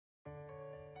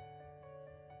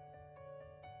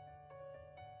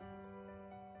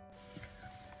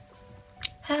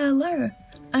Hello,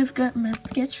 I've got my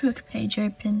sketchbook page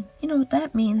open. You know what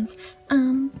that means.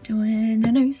 I'm doing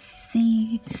an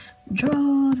OC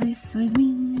draw this with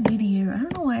me video. I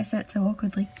don't know why I said it so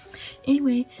awkwardly.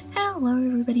 Anyway, hello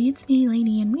everybody, it's me,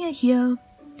 Lainey, and we are here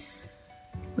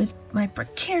with my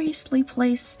precariously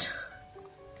placed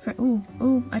I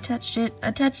touched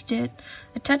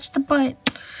the butt.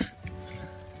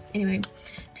 Anyway,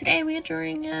 today we are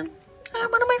drawing one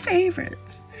of my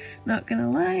favorites. Not gonna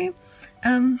lie.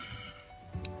 Her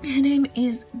name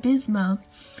is Bisma,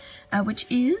 which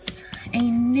is a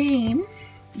name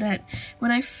that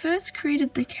when I first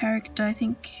created the character, I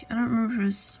don't remember if it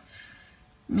was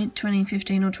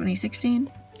mid-2015 or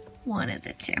 2016, one of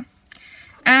the two.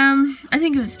 I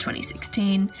think it was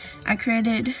 2016. I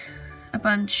created a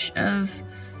bunch of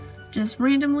just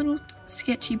random little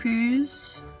sketchy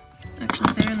poos.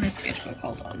 Actually, they're in this sketchbook,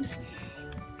 hold on.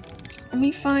 Let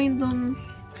me find them,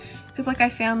 because I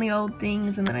found the old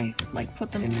things and then I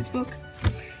put them in this book.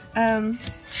 I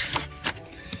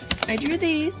drew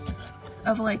these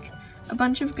of a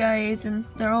bunch of guys, and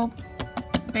they're all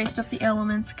based off the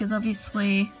elements, because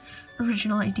obviously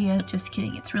original idea, just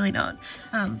kidding, it's really not.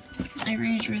 I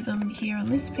redrew them here on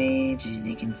this page, as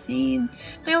you can see.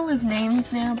 They all have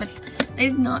names now, but they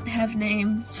did not have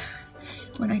names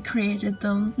when I created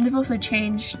them. They've also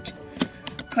changed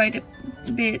quite a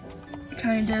bit,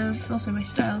 kind of. Also my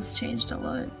style's changed a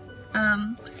lot.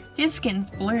 His skin's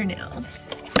blue now.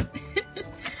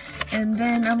 And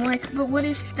then I'm like, but what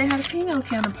if they had female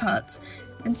counterparts?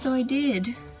 And so I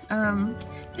did.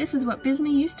 This is what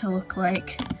Bisma used to look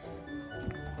like.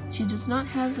 She does not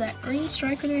have that green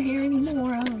stripe in her hair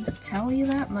anymore, I'll tell you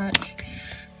that much.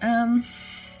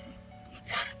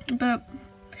 But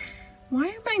why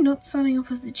am I not starting off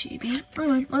with the chibi?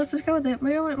 Anyway, let's just go with it.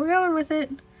 We're going with it.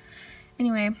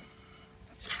 Anyway,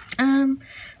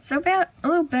 so about a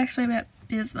little backstory about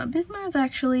Bisma. Bisma is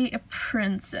actually a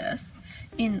princess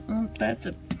in, that's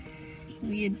a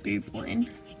weird boob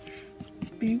line.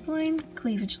 Boob line?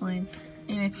 Cleavage line.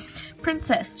 Anyway,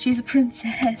 princess. She's a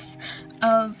princess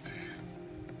of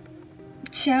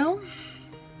Chell.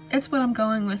 It's what I'm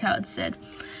going with, how it's said.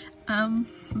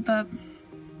 But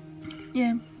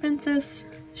yeah, princess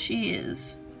she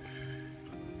is.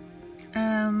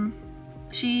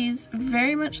 She's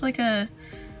very much like a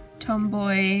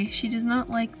tomboy. She does not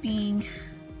like being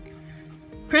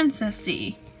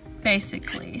princessy,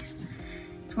 basically.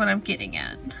 That's what I'm getting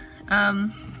at.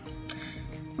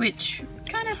 Which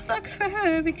kind of sucks for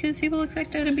her, because people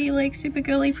expect her to be like super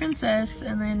girly princess,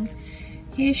 and then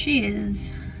here she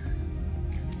is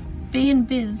being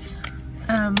Biz.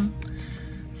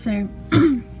 So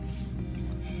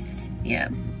yeah,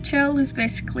 Chell is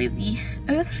basically the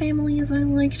Earth family, as I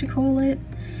like to call it.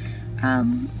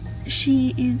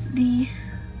 She's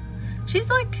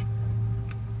like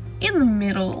in the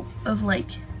middle of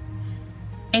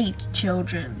 8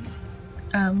 children,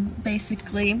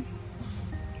 basically.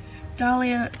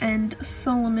 Dahlia and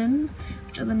Solomon,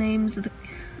 which are the names of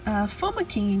the former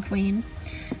king and queen.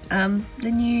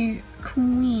 The new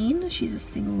queen, she's a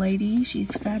single lady,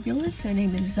 she's fabulous, her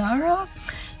name is Zara.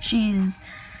 She's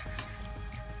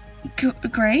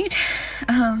great,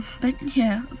 but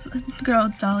yeah, good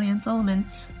old Dahlia and Solomon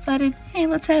decided, hey,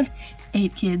 let's have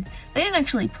 8 kids. They didn't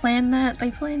actually plan that,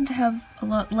 they planned to have a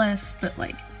lot less, but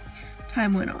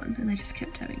time went on and they just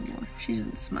kept having more. She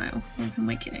doesn't smile, am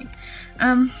I kidding?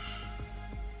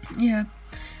 Yeah,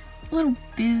 little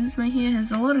Bisma here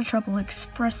has a lot of trouble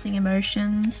expressing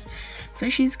emotions, so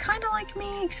she's kind of like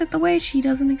me, except the way she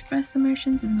doesn't express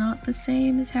emotions is not the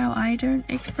same as how I don't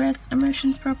express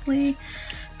emotions properly.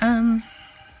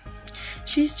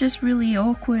 She's just really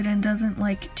awkward and doesn't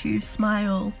like to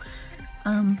smile.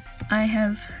 I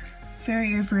have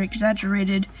very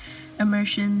over-exaggerated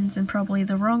emotions and probably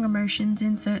the wrong emotions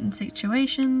in certain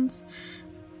situations,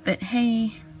 but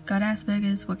hey, got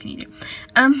Asperger's, what can you do?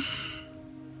 I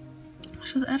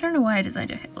don't know why I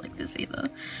designed her hair like this either.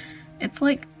 It's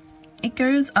it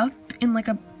goes up in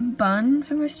a bun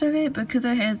for most of it, because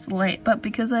her hair's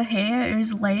because her hair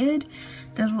is layered,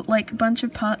 there's a bunch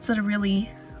of parts that are really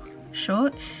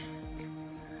short.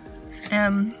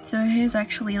 So her hair's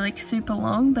actually super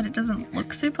long, but it doesn't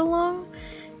look super long.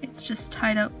 It's just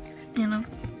tied up in a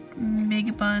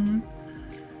mega bun.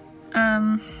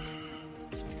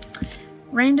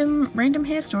 Random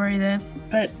hair story there,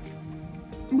 but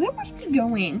where was I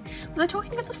going? Was I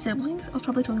talking about the siblings? I was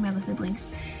probably talking about the siblings.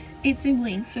 8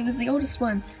 siblings. So there's the oldest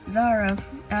one, Zara.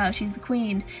 She's the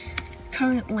queen.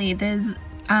 Currently, there's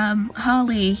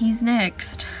Harley. He's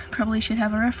next. Probably should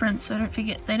have a reference so I don't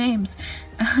forget their names.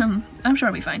 I'm sure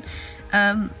I'll be fine.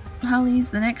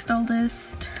 Harley's the next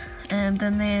oldest. And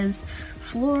then there's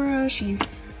Flora,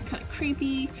 she's kind of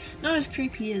creepy. Not as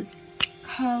creepy as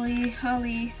Holly.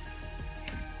 Holly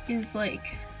is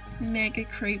like mega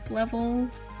creep level,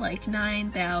 like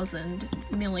 9,000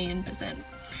 million%.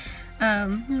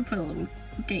 I'm gonna put a little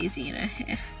daisy in her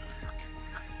hair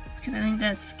because I think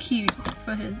that's cute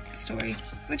for her story,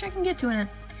 which I can get to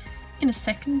in a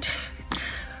second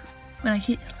when I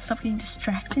stop getting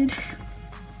distracted.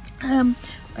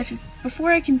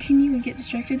 Before I continue and get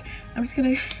distracted, I'm just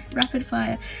gonna rapid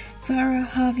fire. Zara,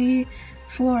 Harvey,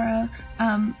 Flora,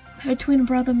 her twin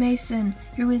brother Mason,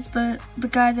 who is the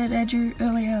guy that I drew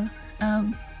earlier,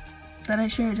 that I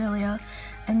showed earlier,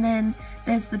 and then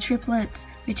there's the triplets,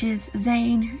 which is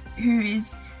Zane, who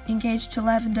is engaged to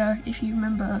Lavender, if you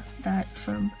remember that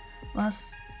from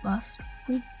last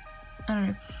week? I don't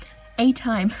know. A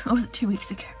time, or was it 2 weeks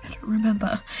ago? I don't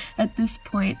remember at this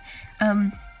point.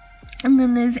 And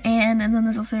then there's Anne, and then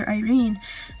there's also Irene.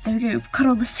 There we go, got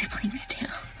all the siblings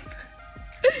down.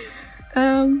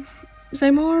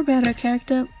 So more about her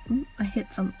character. I hit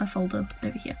a folder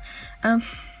over here.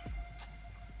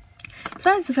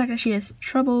 Besides the fact that she has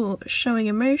trouble showing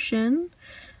emotion,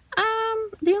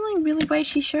 the only really way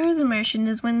she shows emotion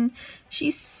is when she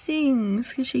sings,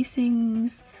 because she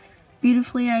sings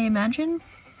beautifully, I imagine.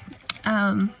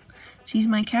 She's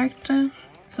my character,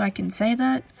 so I can say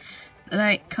that, but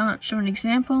I can't show an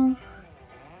example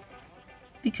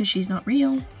because she's not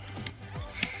real.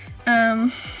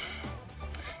 Don't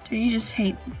you just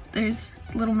hate those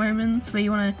little moments where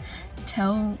you want to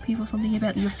tell people something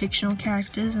about your fictional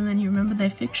characters and then you remember they're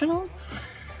fictional?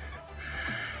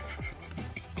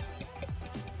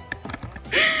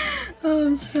 Oh,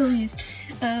 I'm so pleased.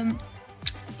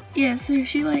 Yeah, so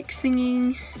she likes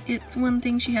singing. It's one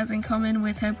thing she has in common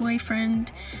with her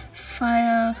boyfriend,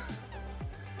 Fire.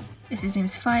 Yes, his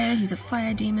name's Fire. He's a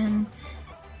fire demon.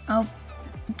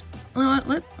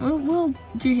 We'll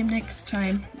do him next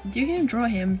time. Draw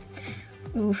him.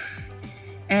 Oof.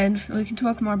 And we can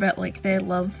talk more about like their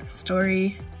love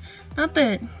story. Not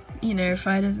that, you know,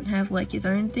 Fire doesn't have like his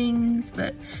own things,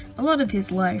 but a lot of his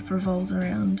life revolves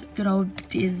around good old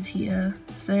Biz here.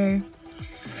 So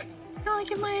I feel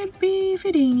like it might be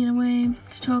fitting in a way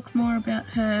to talk more about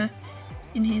her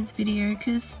in his video,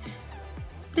 because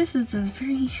this is a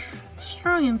very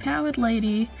strong, empowered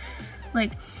lady.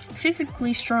 Like,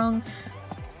 physically strong.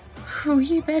 Oh,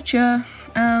 you betcha.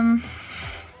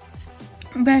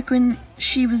 Back when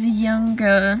she was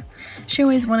younger, she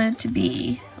always wanted to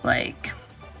be, like,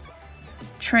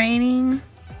 training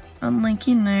on, like,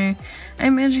 you know, I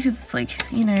imagine because it's, like,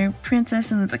 you know,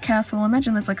 princess and there's a castle, I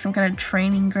imagine there's, like, some kind of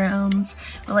training grounds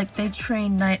where, like, they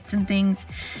train knights and things.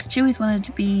 She always wanted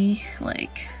to be,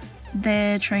 like,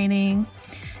 there training.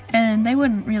 And they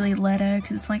wouldn't really let her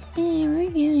because it's like, hey, we're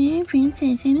gonna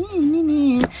princess.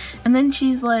 And then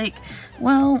she's like,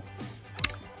 well,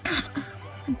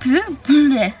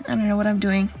 I don't know what I'm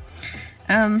doing.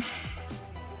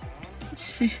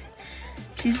 So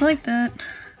she's like that.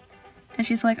 And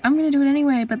she's like, I'm gonna do it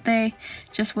anyway, but they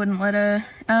just wouldn't let her.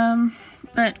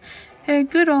 But her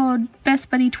good old best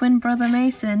buddy twin brother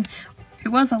Mason,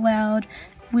 who was allowed,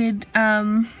 would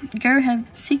go have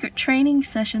secret training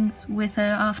sessions with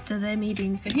her after their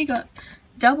meeting. So he got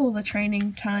double the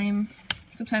training time,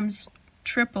 sometimes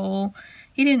triple.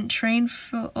 He didn't train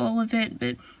for all of it,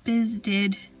 but Biz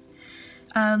did.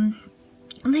 And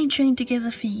they trained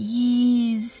together for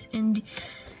years and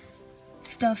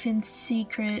stuff in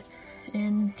secret,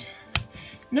 and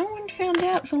no one found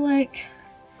out for like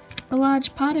a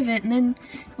large part of it. And then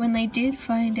when they did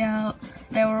find out,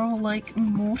 they were all like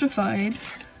mortified.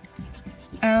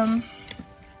 And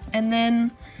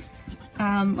then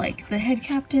like the head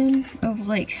captain of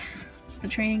like the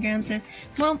training ground says,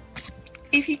 well,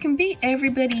 if you can beat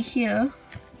everybody here,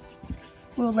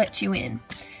 we'll let you in.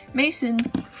 Mason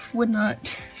would not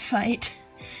fight,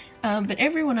 but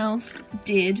everyone else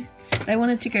did. They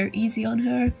wanted to go easy on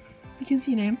her because,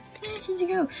 you know, she's a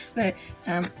girl. But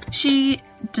she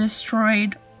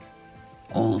destroyed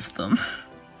all of them.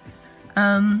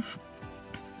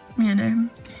 You know,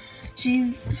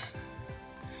 she's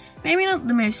maybe not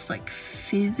the most like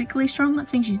physically strong. I'm not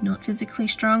saying she's not physically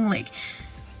strong. Like,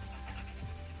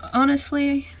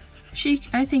 honestly,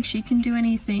 I think she can do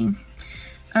anything.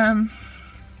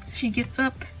 She gets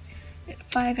up at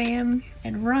 5 AM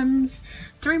and runs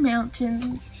through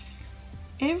mountains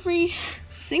every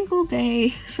single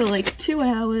day for like 2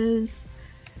 hours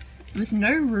with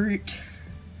no route.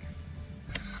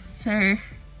 So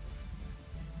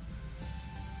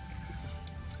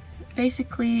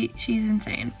basically she's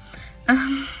insane.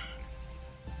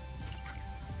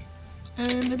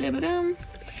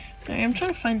 Sorry, I'm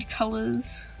trying to find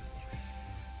colors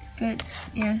But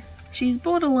yeah, she's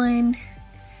borderline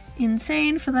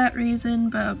insane for that reason,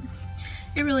 but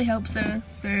it really helps her,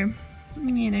 so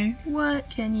you know, what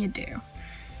can you do?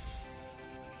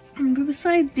 But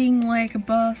besides being like a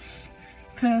boss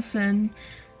person,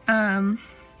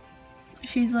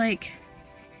 she's like,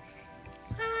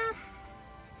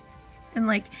 and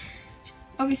like,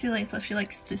 obviously like stuff, she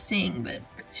likes to sing, but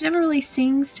she never really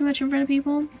sings too much in front of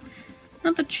people.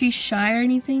 Not that she's shy or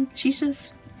anything, she's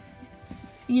just,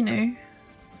 you know,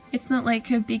 it's not like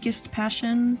her biggest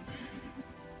passion.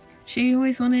 She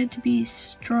always wanted to be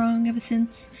strong ever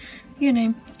since, you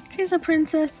know, she's a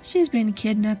princess. She's been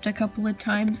kidnapped a couple of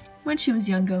times when she was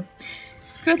younger.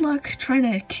 Good luck trying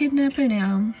to kidnap her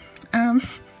now.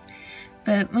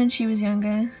 But when she was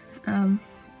younger,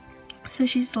 so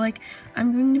she's like,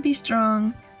 I'm going to be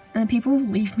strong and people will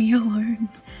leave me alone.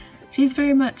 She's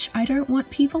very much, I don't want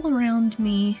people around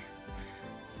me.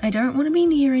 I don't want to be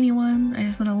near anyone. I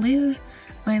just want to live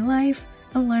my life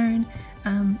alone.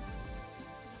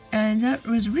 And that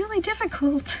was really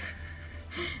difficult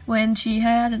when she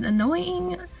had an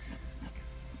annoying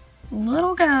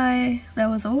little guy that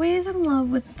was always in love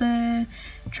with her,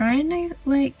 trying to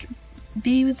like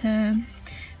be with her,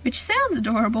 which sounds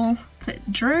adorable,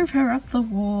 but drove her up the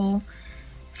wall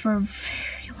for a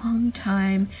very long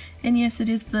time. And yes, it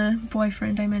is the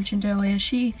boyfriend I mentioned earlier.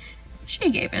 She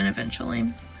gave in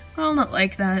eventually. Well, not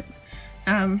like that.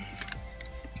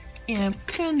 Yeah,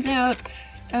 turns out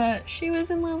she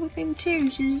was in love with him too.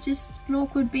 She was just an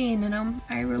awkward being, and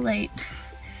I relate.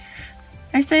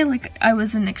 I say like I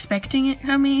wasn't expecting it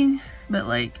coming, but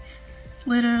like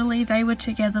literally they were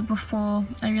together before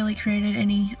I really created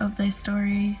any of their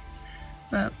story.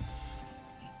 But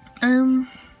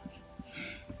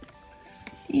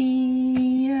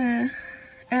yeah,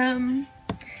 I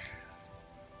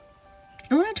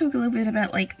want to talk a little bit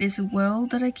about like this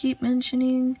world that I keep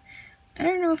mentioning. I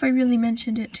don't know if I really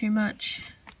mentioned it too much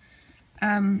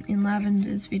in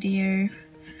Lavender's video,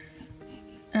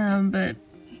 but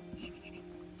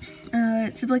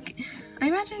it's like, I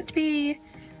imagine it to be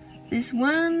this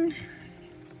one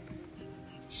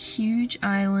huge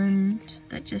island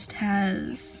that just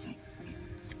has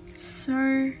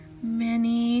so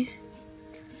many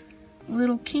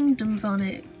little kingdoms on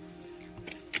it,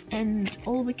 and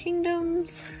all the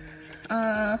kingdoms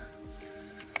are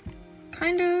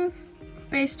kind of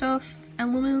based off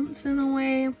elements in a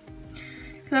way.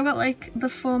 Because I've got like the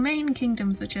 4 main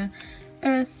kingdoms, which are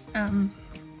earth,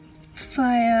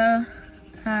 fire,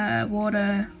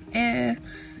 water, air,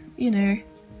 you know,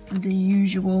 the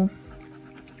usual.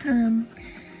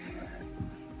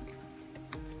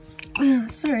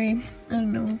 Sorry, I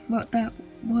don't know what that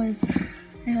was.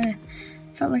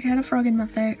 Felt like I had a frog in my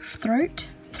throat.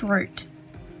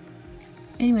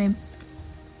 Anyway,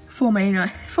 4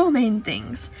 main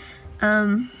things.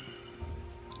 And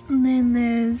then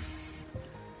there's,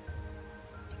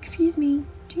 excuse me,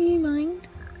 do you mind?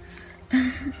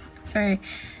 Sorry,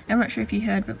 I'm not sure if you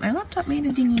heard, but my laptop made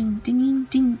a dinging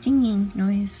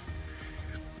noise.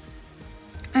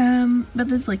 But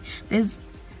there's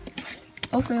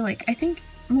also like, I think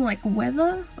more like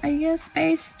weather, I guess,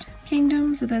 based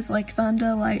kingdoms. So there's like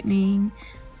thunder, lightning,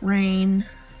 rain,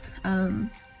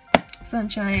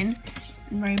 sunshine,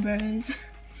 and rainbows.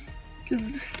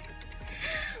 Because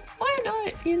why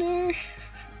not, you know?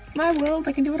 It's my world,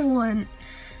 I can do what I want.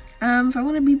 If I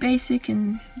want to be basic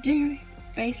and do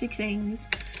basic things,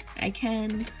 I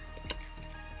can.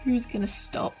 Who's gonna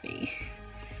stop me?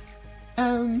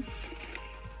 Oh,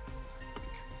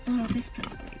 this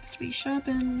pencil needs to be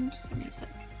sharpened. Give me a sec.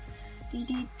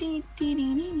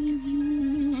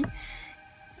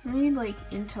 I need like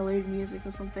interlude music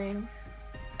or something.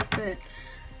 But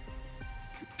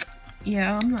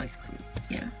yeah, I'm not.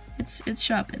 Yeah, it's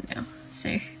sharpened now.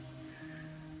 So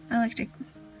I like to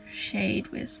shade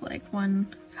with like one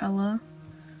color,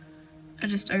 or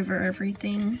just over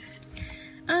everything.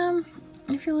 I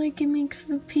feel like it makes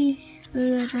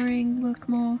the drawing look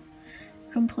more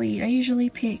complete. I usually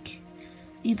pick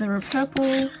either a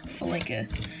purple or like a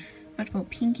much more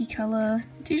pinky color.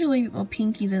 It's usually a bit more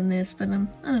pinky than this, but I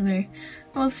don't know.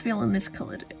 I was feeling this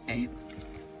color today.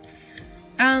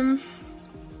 I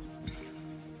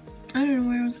don't know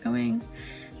where I was going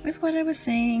with what I was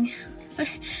saying.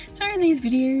 Sorry these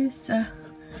videos are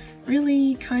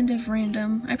really kind of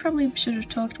random. I probably should have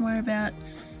talked more about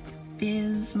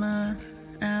Bisma.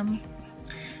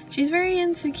 She's very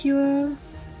insecure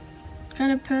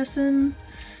kind of person.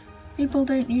 People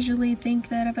don't usually think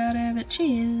that about her, but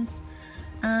she is.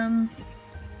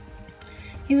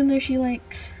 Even though she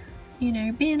likes, you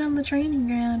know, being on the training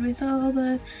ground with all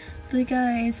the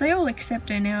guys, they all accept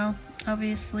her now,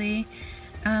 obviously.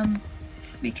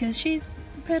 because she's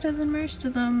better than most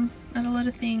of them at a lot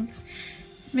of things.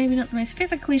 Maybe not the most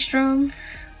physically strong,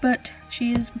 but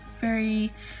she is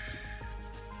very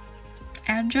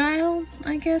agile,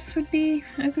 I guess would be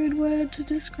a good word to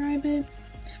describe it.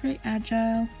 It's very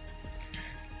agile.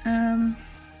 But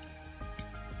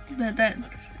that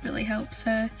really helps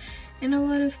her in a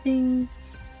lot of things.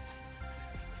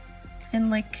 And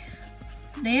like,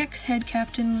 the ex-head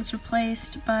captain was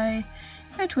replaced by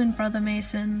her twin brother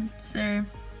Mason, so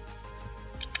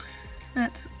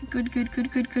that's good,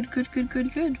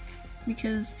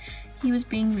 because he was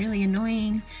being really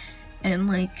annoying and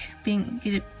like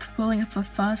pulling up a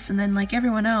fuss, and then like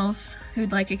everyone else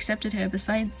who'd like accepted her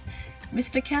besides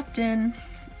Mr. Captain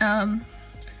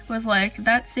was like,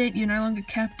 that's it, you're no longer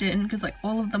captain, because like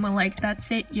all of them were like,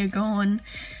 that's it, you're gone.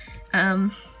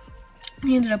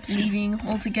 He ended up leaving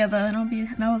altogether,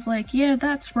 and I was like, yeah,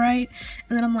 that's right.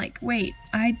 And then I'm like, wait,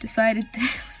 I decided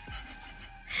this.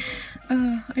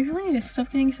 I really need to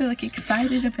stop getting so like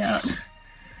excited about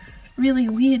really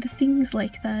weird things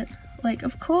like that. Like,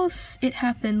 of course it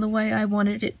happened the way I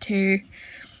wanted it to.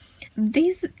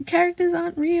 These characters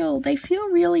aren't real. They feel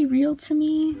really real to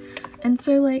me. And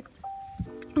so like,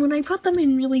 when I put them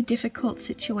in really difficult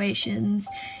situations,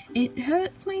 it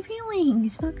hurts my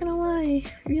feelings, not gonna lie,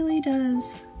 it really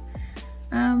does.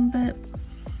 But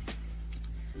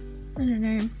I don't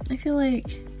know, I feel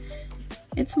like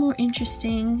it's more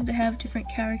interesting to have different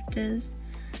characters,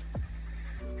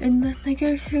 and then they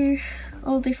go through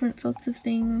all different sorts of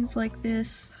things like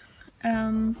this. I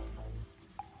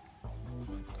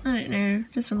don't know,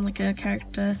 just from like a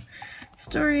character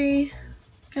story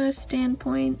kind of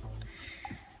standpoint.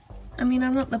 I mean,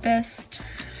 I'm not the best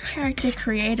character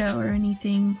creator or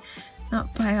anything,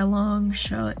 not by a long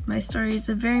shot. My stories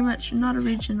are very much not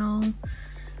original,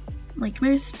 like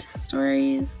most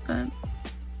stories, but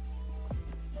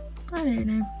I don't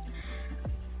know.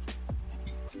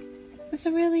 It's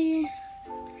a really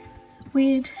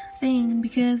weird thing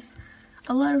because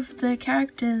a lot of the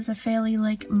characters are fairly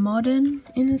like modern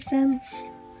in a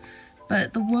sense,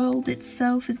 but the world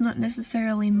itself is not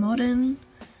necessarily modern.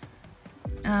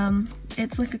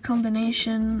 It's like a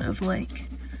combination of like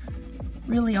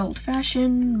really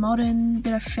old-fashioned, modern,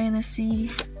 bit of fantasy.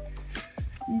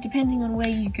 And depending on where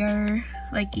you go,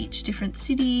 like each different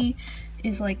city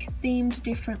is like themed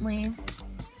differently.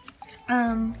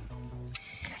 And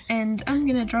I'm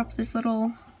gonna drop this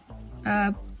little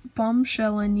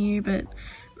bombshell on you, but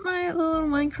my little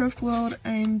Minecraft world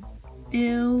I'm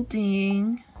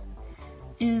building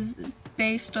is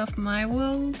based off my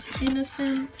world in a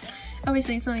sense.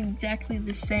 Obviously it's not exactly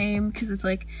the same because it's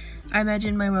like, I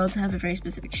imagine my world to have a very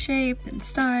specific shape and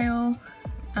style,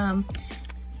 and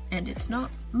it's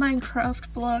not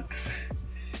Minecraft blocks,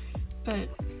 but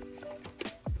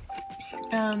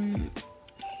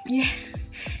yeah,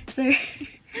 so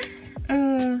do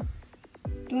I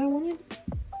want to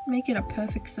make it a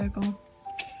perfect circle?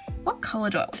 What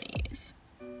color do I want to use?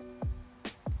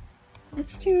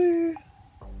 Let's do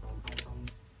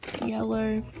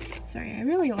yellow. Sorry, I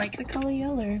really like the color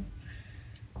yellow. I'm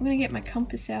gonna get my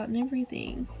compass out and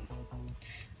everything.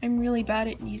 I'm really bad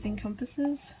at using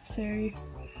compasses, so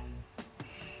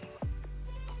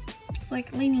it's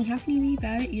like, Lainey, how can you be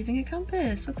bad at using a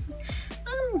compass? That's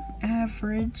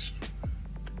average.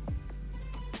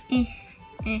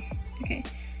 Okay.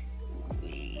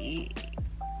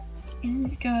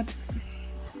 Oh god.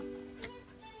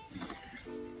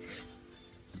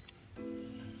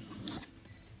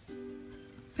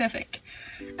 Perfect.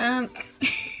 I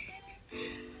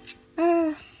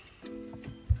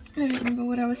don't remember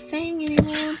what I was saying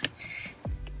anymore.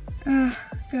 Oh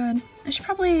god. I should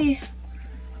probably,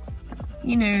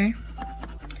 you know,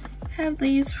 have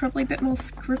these probably a bit more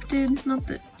scripted. Not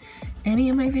that any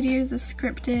of my videos are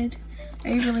scripted. I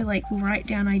usually like write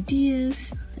down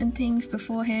ideas and things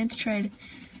beforehand to try to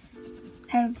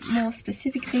have more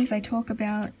specific things I talk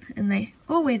about, and they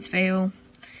always fail.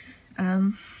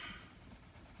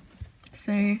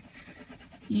 So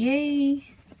yay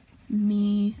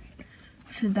me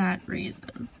for that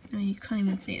reason. No, you can't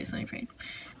even see it, it's not afraid.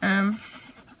 I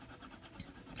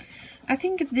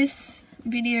think this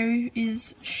video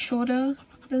is shorter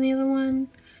than the other one.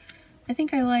 I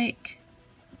think I like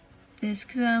this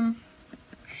because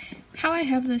how I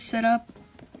have this set up,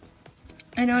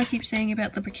 I know I keep saying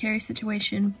about the precarious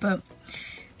situation, but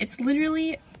it's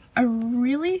literally a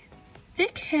really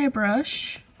thick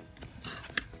hairbrush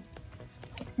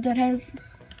that has,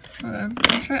 hold on,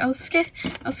 I'll sketch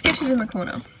it in the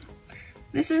corner.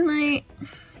 This is my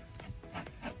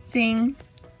thing,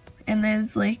 and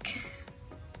there's like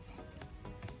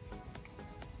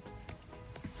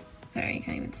Sorry, you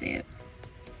can't even see it.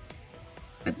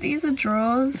 But these are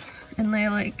drawers, and they're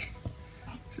like,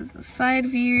 this is the side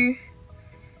view,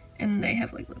 and they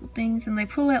have like little things, and they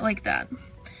pull out like that.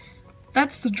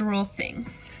 That's the drawer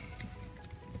thing.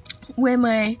 Where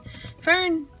my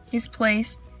phone is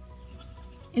placed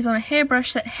is on a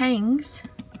hairbrush that hangs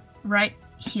right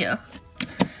here.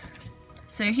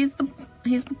 So here's the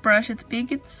brush. It's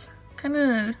big, it's kind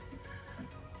of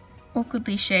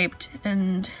awkwardly shaped,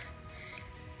 and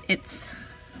it's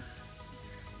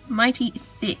mighty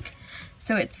thick.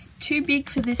 So it's too big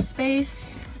for this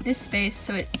space,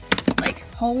 so it like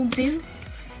holds in.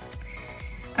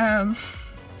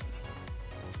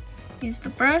 Here's the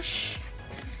brush,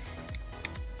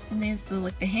 and there's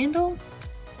the handle.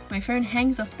 My phone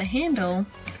hangs off the handle.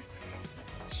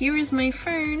 Here is my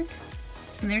phone,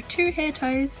 and there are two hair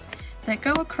ties that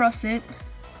go across it.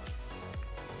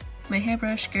 My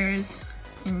hairbrush goes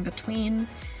in between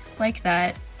like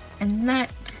that, and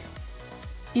that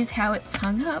is how it's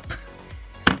hung up.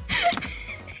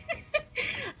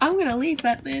 I'm gonna leave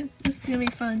that there. This is gonna be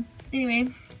fun. Anyway,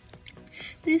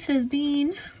 this has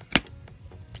been,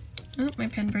 oh, my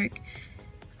pen broke.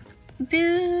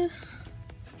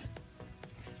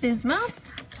 Bisma,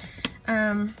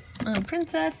 little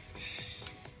princess.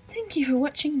 Thank you for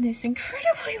watching this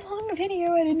incredibly long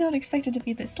video. I did not expect it to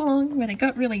be this long, but it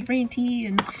got really ranty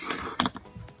and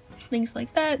things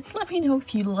like that. Let me know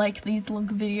if you like these long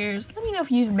videos. Let me know if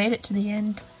you made it to the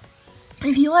end.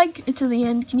 If you like it to the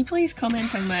end, can you please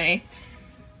comment on my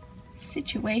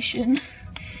situation?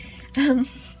 And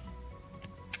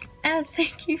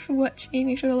thank you for watching.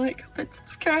 Make sure to like, comment,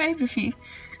 subscribe if you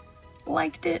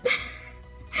liked it.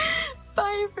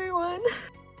 Bye everyone.